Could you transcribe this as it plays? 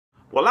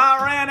Well,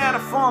 I ran out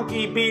of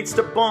funky beats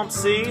to bump,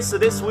 see, so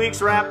this week's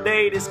rap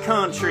date is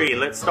country.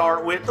 Let's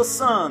start with the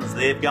Suns,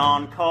 they've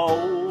gone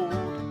cold.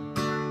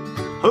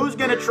 Who's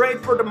gonna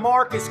trade for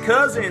DeMarcus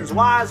Cousins?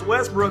 Why is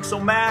Westbrook so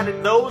mad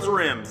at those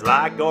rims?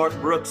 Like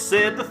Garth Brooks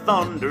said, the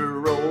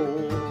thunder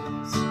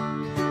rolls.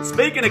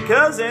 Speaking of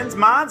cousins,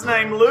 mine's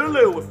named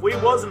Lulu. If we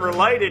wasn't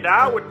related,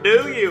 I would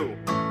do you.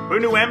 Who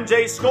knew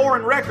MJ's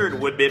scoring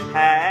record would be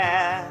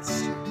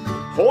passed?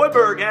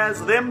 Hoiberg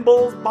has them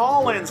Bulls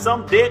ballin'.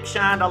 Some dick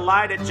shined a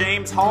light at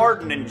James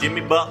Harden, and Jimmy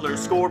Butler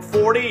scored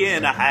 40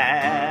 and a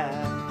half.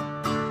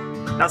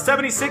 Now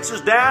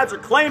 76ers dads are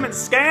claiming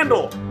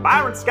scandal.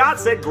 Byron Scott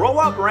said, "Grow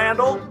up,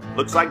 Randall."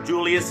 Looks like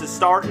Julius's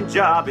starting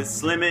job is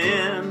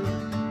slimming.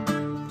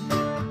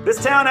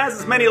 This town has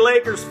as many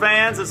Lakers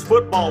fans as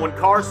football when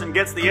Carson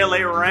gets the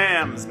LA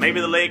Rams.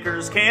 Maybe the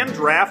Lakers can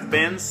draft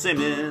Ben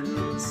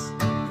Simmons.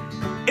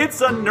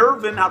 It's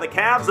unnerving how the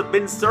Cavs have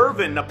been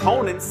serving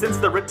opponents since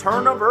the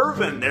return of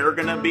Irvin. They're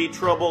gonna be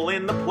trouble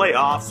in the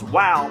playoffs,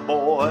 wow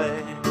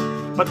boy.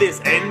 But this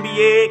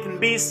NBA can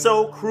be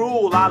so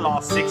cruel. I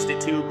lost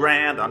 62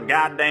 grand on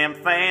goddamn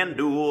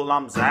FanDuel.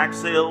 I'm Zach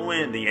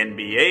Selwyn, the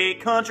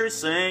NBA country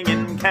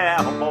singing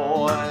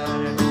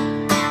cowboy.